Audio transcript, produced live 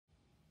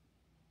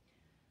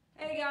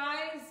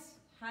guys.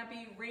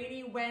 Happy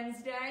rainy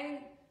Wednesday.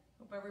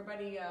 Hope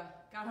everybody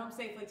got home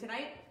safely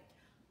tonight.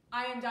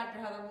 I am Dr.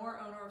 Heather Moore,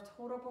 owner of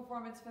Total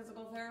Performance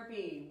Physical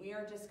Therapy. We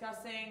are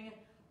discussing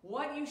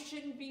what you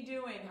shouldn't be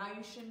doing, how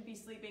you shouldn't be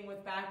sleeping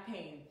with back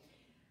pain.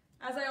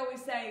 As I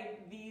always say,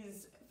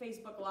 these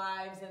Facebook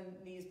Lives and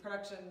these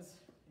productions,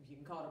 if you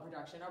can call it a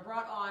production, are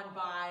brought on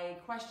by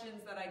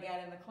questions that I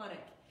get in the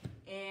clinic.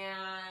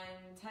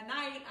 And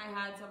tonight I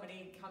had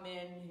somebody come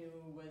in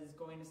who was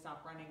going to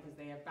stop running because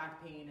they have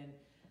back pain and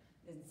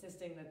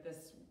insisting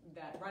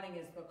that running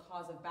is the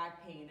cause of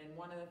back pain. And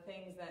one of the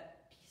things that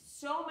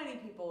so many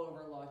people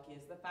overlook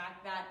is the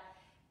fact that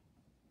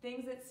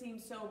things that seem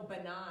so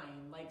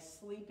benign, like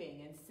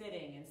sleeping and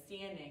sitting and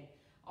standing,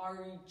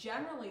 are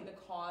generally the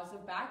cause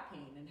of back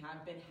pain and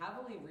have been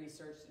heavily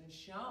researched and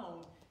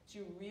shown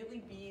to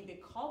really be the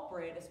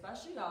culprit,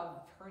 especially of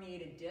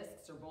herniated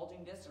discs or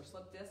bulging discs or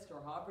slip discs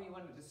or however you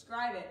want to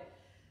describe it.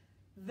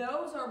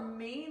 Those are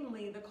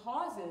mainly the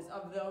causes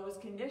of those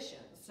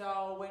conditions.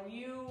 So when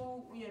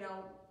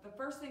the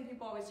first thing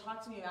people always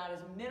talk to me about is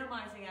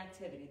minimizing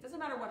activity. It doesn't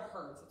matter what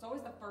hurts. It's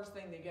always the first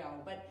thing to go.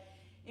 But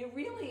it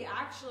really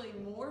actually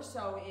more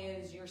so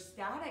is your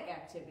static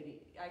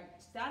activity,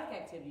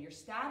 your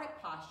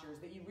static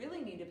postures that you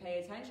really need to pay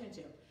attention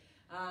to.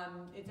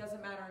 It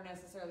doesn't matter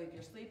necessarily if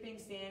you're sleeping,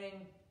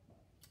 standing,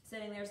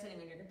 sitting there,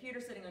 sitting on your computer,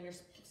 sitting on your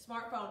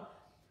smartphone.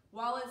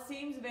 While it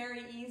seems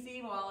very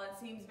easy, while it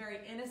seems very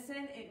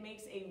innocent, it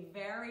makes a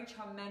very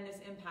tremendous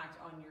impact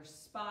on your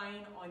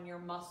spine, on your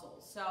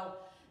muscles. So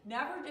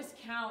never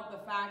discount the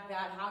fact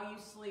that how you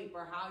sleep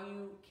or how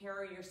you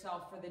carry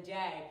yourself for the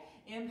day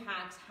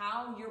impacts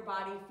how your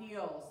body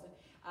feels.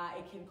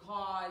 It can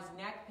cause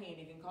neck pain,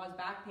 it can cause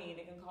back pain,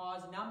 it can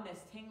cause numbness,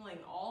 tingling,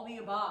 all the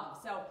above.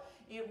 So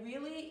it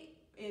really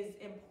is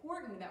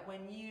important that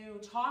when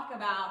you talk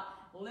about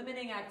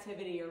limiting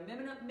activity or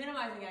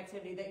minimizing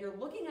activity, that you're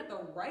looking at the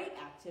right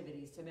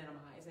activities to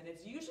minimize, and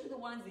it's usually the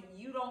ones that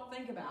you don't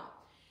think about.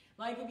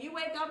 Like if you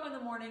wake up in the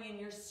morning and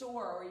you're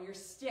sore or you're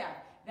stiff,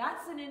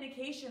 that's an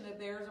indication that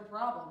there's a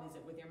problem. Is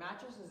it with your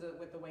mattress? Is it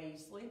with the way you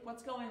sleep?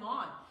 What's going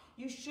on?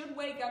 You should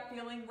wake up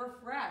feeling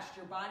refreshed.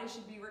 Your body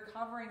should be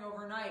recovering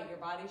overnight. Your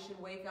body should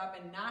wake up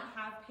and not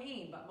have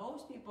pain, but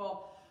most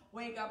people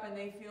wake up and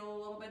they feel a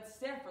little bit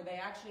stiff or they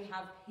actually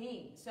have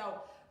pain.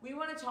 So we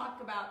want to talk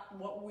about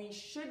what we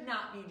should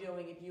not be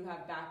doing if you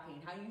have back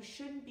pain, how you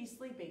shouldn't be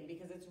sleeping,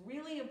 because it's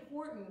really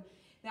important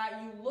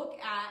that you look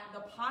at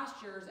the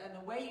postures and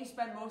the way you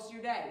spend most of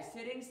your day.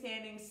 Sitting,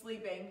 standing,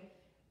 sleeping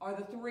are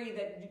the three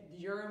that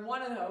you're in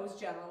one of those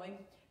generally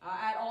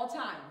at all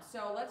times.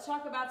 So let's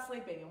talk about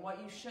sleeping and what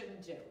you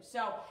shouldn't do.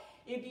 So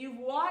if you've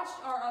watched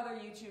our other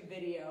YouTube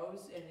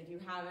videos, and if you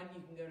haven't,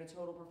 you can go to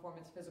Total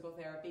Performance Physical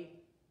Therapy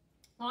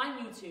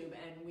on YouTube,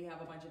 and we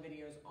have a bunch of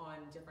videos on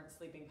different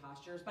sleeping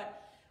postures.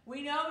 But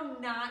we know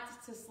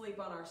not to sleep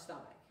on our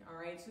stomach, all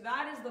right? So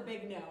that is the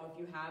big no if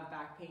you have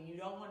back pain. You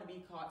don't want to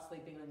be caught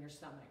sleeping on your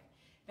stomach.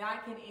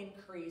 That can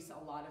increase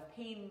a lot of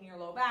pain in your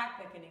low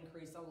back. That can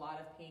increase a lot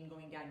of pain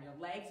going down your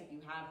legs if you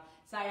have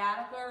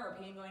sciatica or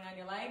pain going down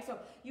your legs. So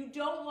you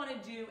don't want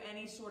to do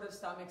any sort of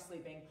stomach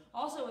sleeping.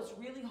 Also, it's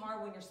really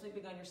hard when you're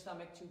sleeping on your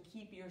stomach to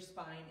keep your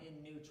spine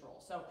in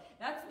neutral. So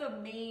that's the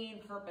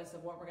main purpose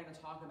of what we're going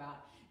to talk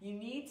about. You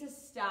need to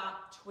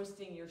stop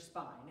twisting your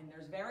spine. And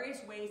there's various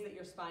ways that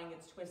your spine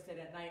gets twisted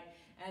at night.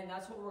 And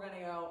that's what we're going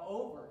to go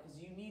over, because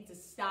you need to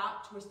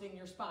stop twisting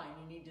your spine.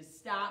 You need to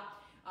stop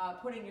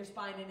putting your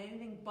spine in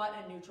anything but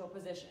a neutral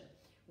position.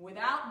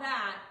 Without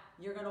that,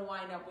 you're going to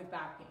wind up with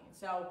back pain.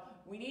 So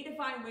we need to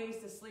find ways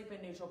to sleep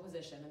in neutral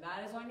position, and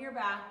that is on your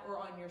back or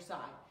on your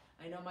side.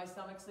 I know my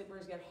stomach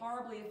sleepers get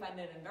horribly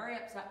offended and very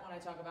upset when I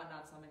talk about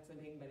not stomach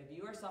sleeping, but if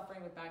you are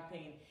suffering with back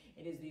pain,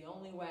 it is the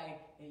only way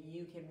that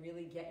you can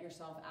really get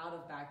yourself out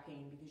of back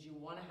pain, because you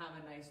want to have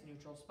a nice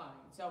neutral spine.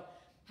 So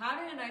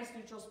having a nice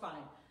neutral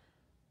spine.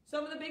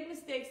 Some of the big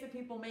mistakes that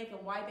people make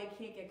and why they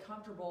can't get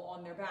comfortable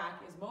on their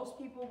back is most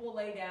people will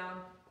lay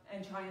down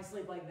and try and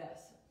sleep like this.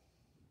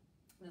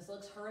 This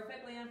looks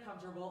horrifically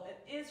uncomfortable.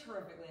 It is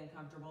horrifically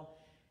uncomfortable.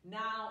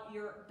 Now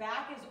your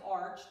back is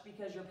arched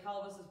because your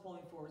pelvis is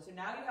pulling forward. So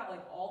now you have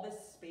like all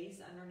this space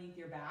underneath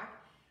your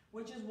back,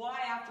 which is why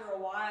after a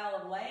while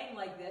of laying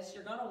like this,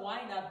 you're going to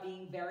wind up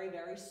being very,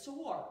 very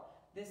sore.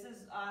 This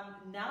is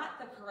not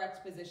the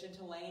correct position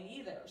to lay in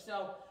either.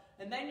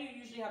 And then you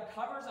usually have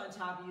covers on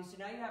top of you, so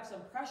now you have some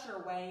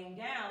pressure weighing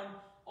down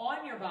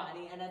on your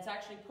body, and it's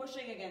actually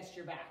pushing against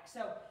your back.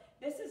 So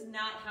this is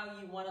not how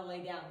you want to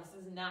lay down. This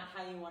is not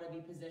how you want to be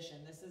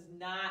positioned. This is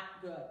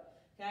not good,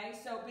 okay?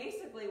 So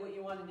basically what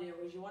you want to do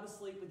is you want to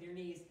sleep with your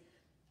knees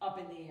up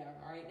in the air,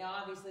 all right? Now,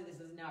 obviously, this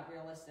is not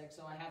realistic,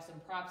 so I have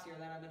some props here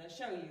that I'm going to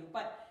show you,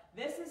 but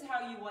this is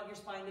how you want your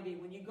spine to be.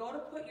 When you go to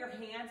put your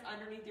hands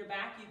underneath your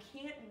back, you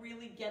can't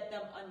really get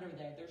them under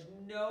there. There's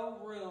no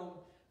room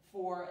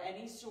for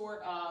any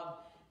sort of,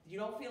 you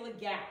don't feel a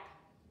gap.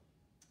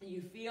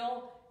 You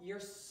feel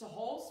your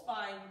whole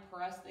spine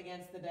pressed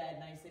against the bed,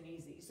 nice and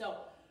easy. So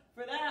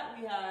for that,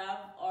 we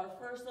have our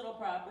first little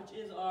prop, which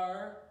is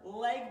our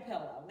leg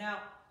pillow. Now,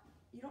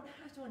 you don't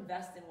have to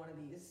invest in one of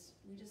these.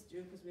 We just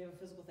do because we have a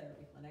physical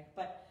therapy clinic.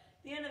 But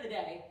at the end of the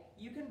day,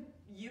 you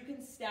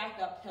can stack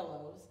up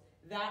pillows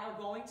that are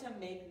going to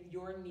make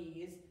your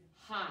knees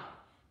high.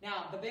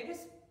 Now, the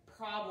biggest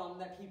problem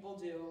that people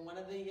do, and one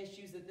of the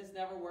issues that this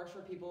never works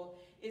for people,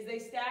 is they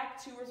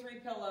stack 2 or 3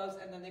 pillows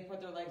and then they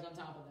put their legs on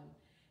top of them.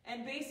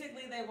 And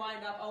basically they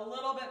wind up a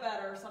little bit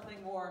better,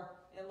 something more,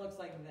 it looks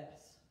like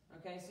this.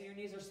 Okay, so your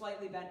knees are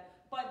slightly bent,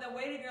 but the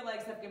weight of your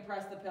legs have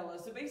compressed the pillow.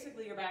 So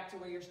basically you're back to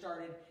where you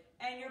started,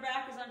 and your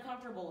back is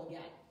uncomfortable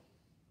again.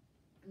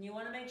 And you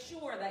want to make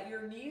sure that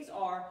your knees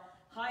are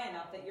high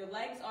enough, that your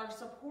legs are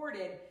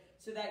supported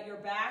so that your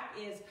back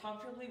is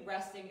comfortably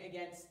resting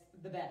against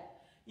the bed.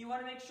 You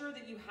want to make sure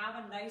that you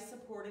have a nice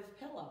supportive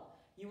pillow.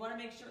 You want to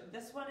make sure,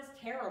 this one is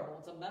terrible.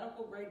 It's a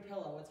medical grade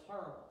pillow. It's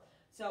horrible.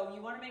 So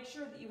you want to make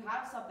sure that you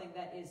have something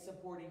that is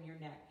supporting your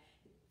neck.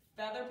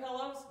 Feather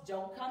pillows,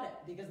 don't cut it,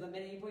 because the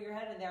minute you put your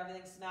head in there,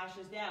 everything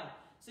smashes down.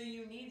 So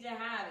you need to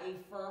have a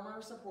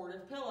firmer,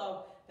 supportive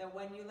pillow that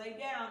when you lay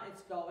down,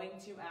 it's going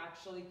to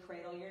actually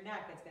cradle your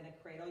neck. It's going to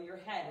cradle your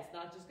head. It's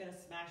not just going to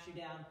smash you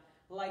down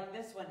like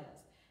this one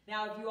is.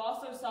 Now, if you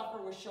also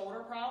suffer with shoulder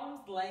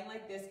problems, laying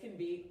like this can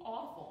be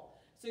awful.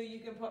 So you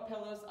can put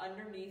pillows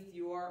underneath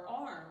your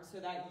arms so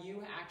that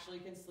you actually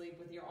can sleep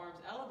with your arms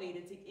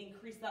elevated to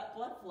increase that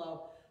blood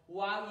flow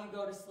while you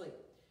go to sleep.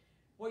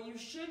 What you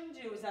shouldn't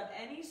do is have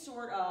any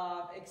sort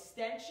of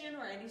extension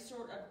or any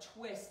sort of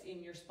twist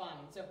in your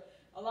spine. So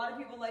a lot of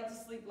people like to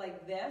sleep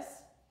like this,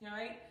 all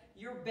right?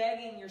 You're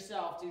begging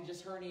yourself to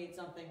just herniate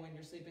something when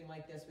you're sleeping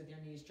like this with your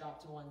knees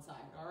dropped to one side,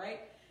 all right?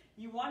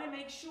 You want to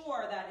make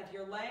sure that if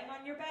you're laying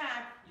on your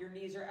back, your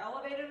knees are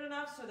elevated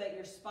enough so that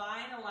your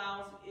spine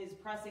is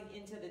pressing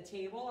into the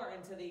table or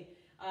into the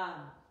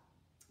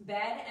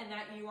bed, and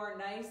that you are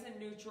nice and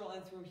neutral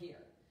and through here.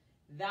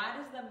 That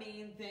is the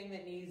main thing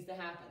that needs to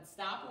happen.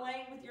 Stop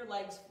laying with your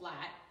legs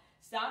flat.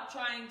 Stop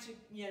trying to,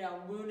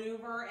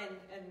 maneuver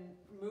and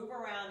move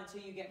around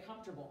until you get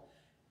comfortable.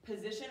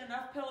 Position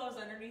enough pillows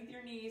underneath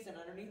your knees and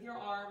underneath your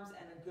arms,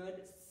 and a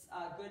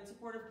good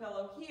supportive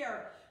pillow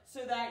here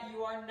so that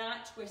you are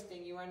not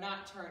twisting, you are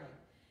not turning.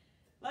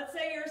 Let's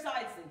say you're a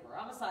side sleeper.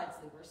 I'm a side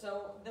sleeper,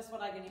 so this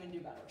one I can even do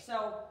better.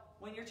 So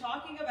when you're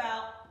talking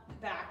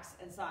about backs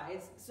and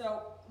sides,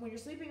 so when you're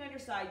sleeping on your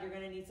side, you're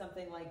going to need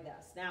something like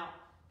this. Now,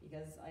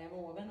 because I am a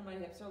woman and my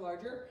hips are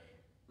larger,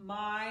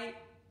 my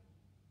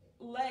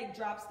leg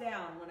drops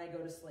down when I go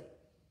to sleep.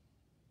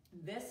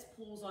 This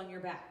pulls on your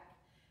back.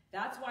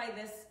 That's why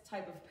this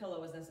type of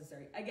pillow is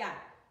necessary. Again,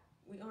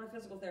 we own a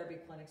physical therapy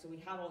clinic, so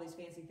we have all these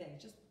fancy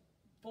things. Just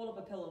fold up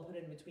a pillow and put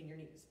it in between your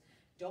knees.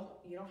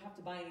 You don't have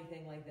to buy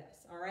anything like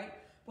this, all right?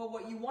 But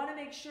what you want to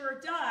make sure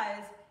it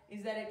does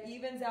is that it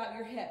evens out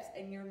your hips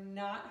and you're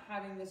not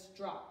having this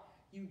drop.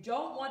 You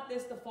don't want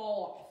this to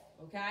fall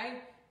off, okay?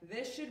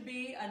 This should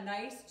be a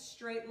nice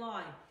straight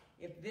line.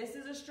 If this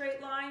is a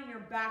straight line, your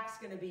back's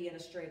going to be in a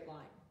straight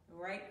line,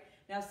 all right?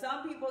 Now,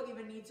 some people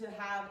even need to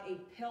have a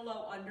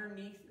pillow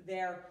underneath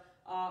their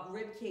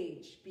rib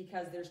cage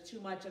because there's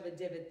too much of a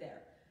divot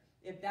there.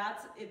 If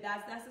that's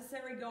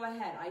necessary, go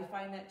ahead. I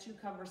find that too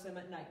cumbersome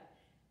at night.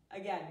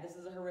 Again, this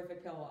is a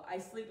horrific pillow. I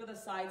sleep with a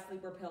side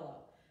sleeper pillow.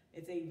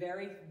 It's a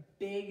very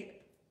big,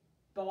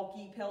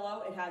 bulky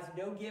pillow. It has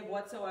no give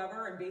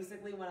whatsoever, and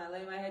basically when I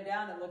lay my head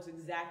down, it looks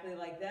exactly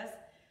like this.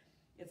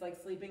 It's like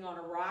sleeping on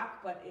a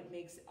rock, but it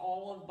makes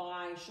all of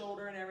my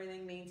shoulder and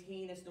everything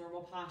maintain its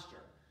normal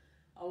posture.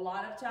 A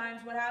lot of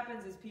times what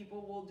happens is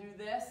people will do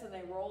this and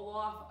they roll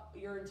off.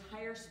 Your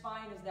entire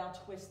spine is now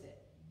twisted.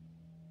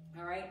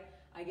 All right?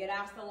 I get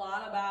asked a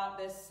lot about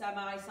this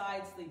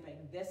semi-side sleeping.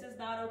 This is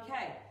not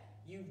okay.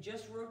 You've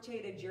just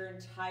rotated your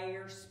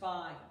entire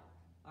spine.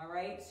 All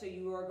right? So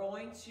you are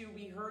going to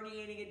be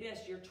herniating a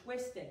disc. You're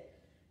twisting.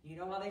 You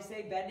know how they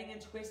say bending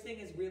and twisting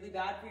is really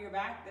bad for your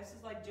back? This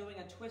is like doing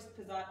a twist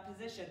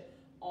position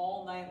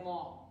all night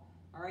long.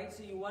 All right?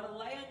 So you want to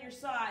lay on your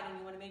side and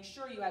you want to make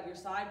sure you have your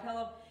side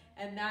pillow,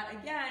 and that,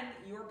 again,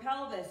 your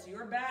pelvis,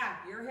 your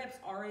back, your hips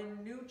are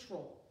in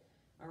neutral.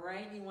 All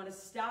right? You want to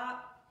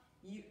stop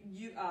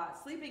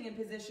sleeping in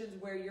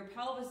positions where your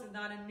pelvis is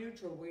not in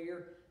neutral,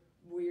 where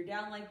you're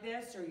down like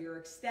this or you're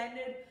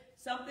extended,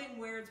 something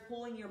where it's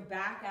pulling your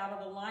back out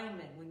of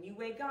alignment. When you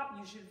wake up,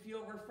 you should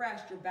feel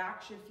refreshed. Your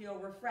back should feel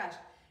refreshed.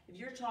 If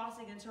you're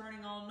tossing and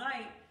turning all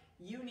night,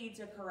 you need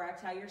to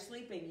correct how you're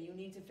sleeping. You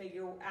need to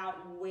figure out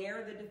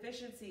where the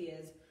deficiency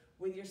is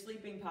with your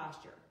sleeping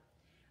posture.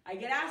 I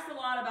get asked a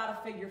lot about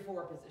a figure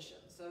 4 position.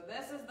 So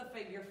this is the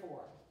figure 4.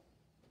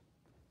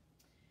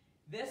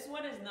 This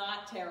one is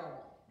not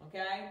terrible.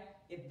 Okay?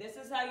 If this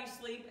is how you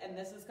sleep and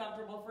this is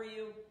comfortable for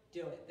you, do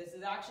it. This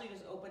is actually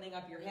just opening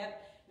up your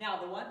hip. Now,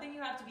 the one thing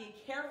you have to be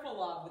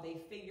careful of with a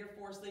figure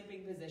 4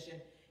 sleeping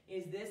position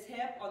is this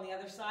hip on the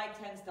other side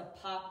tends to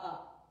pop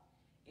up.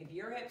 If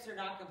your hips are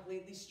not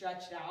completely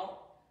stretched out,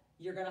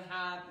 you're going to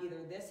have either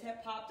this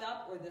hip popped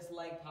up or this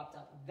leg popped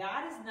up.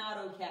 That is not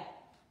okay.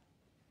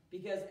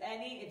 Because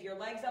if your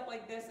leg's up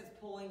like this, it's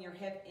pulling your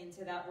hip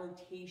into that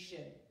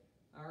rotation.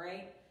 All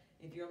right?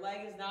 If your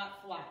leg is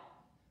not flat.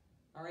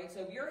 All right,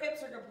 so if your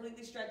hips are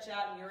completely stretched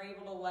out and you're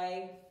able to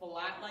lay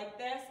flat like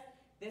this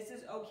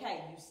is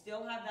okay. You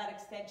still have that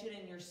extension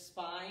in your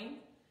spine,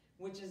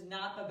 which is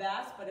not the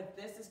best, but if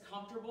this is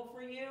comfortable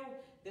for you,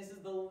 this is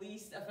the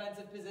least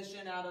offensive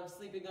position out of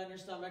sleeping on your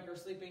stomach or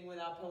sleeping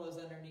without pillows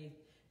underneath.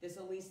 This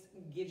at least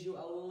gives you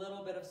a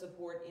little bit of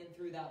support in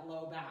through that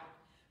low back.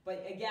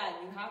 But again,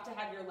 you have to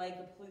have your leg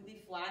completely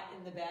flat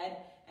in the bed,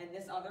 and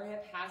this other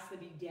hip has to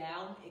be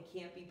down. It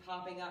can't be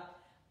popping up.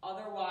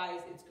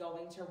 Otherwise, it's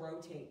going to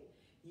rotate.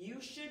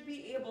 You should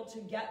be able to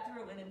get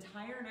through an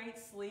entire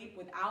night's sleep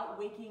without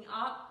waking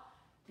up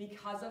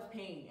because of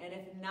pain. And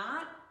if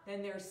not,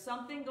 then there's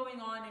something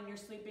going on in your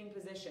sleeping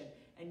position.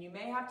 And you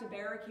may have to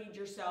barricade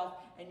yourself,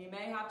 and you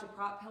may have to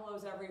prop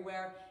pillows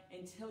everywhere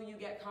until you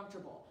get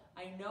comfortable.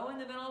 I know in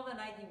the middle of the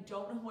night you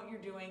don't know what you're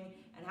doing,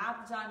 and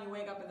half the time you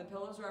wake up and the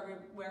pillows are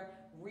everywhere.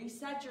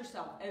 Reset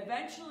yourself.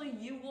 Eventually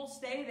you will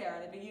stay there,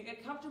 and if you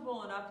get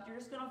comfortable enough, you're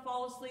just going to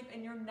fall asleep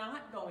and you're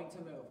not going to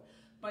move.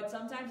 But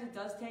sometimes it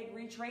does take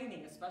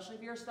retraining, especially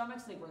if you're a stomach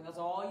sleeper and that's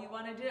all you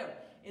want to do.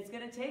 It's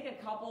going to take a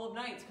couple of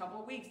nights,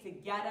 couple of weeks to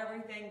get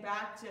everything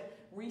back to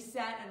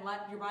reset and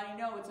let your body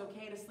know it's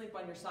okay to sleep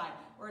on your side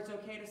or it's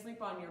okay to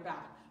sleep on your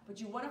back. But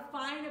you want to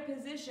find a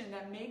position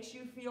that makes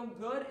you feel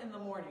good in the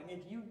morning.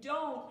 If you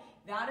don't,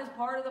 that is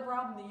part of the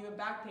problem, that you have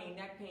back pain,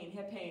 neck pain,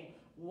 hip pain,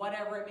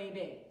 whatever it may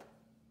be.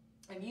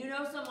 If you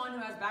know someone who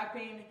has back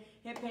pain,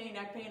 hip pain,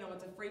 neck pain, and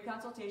wants a free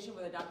consultation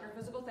with a doctor of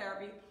physical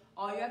therapy,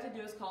 all you have to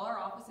do is call our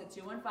office at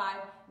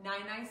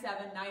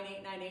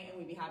 215-997-9898, and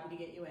we'd be happy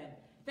to get you in.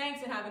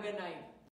 Thanks, and have a good night.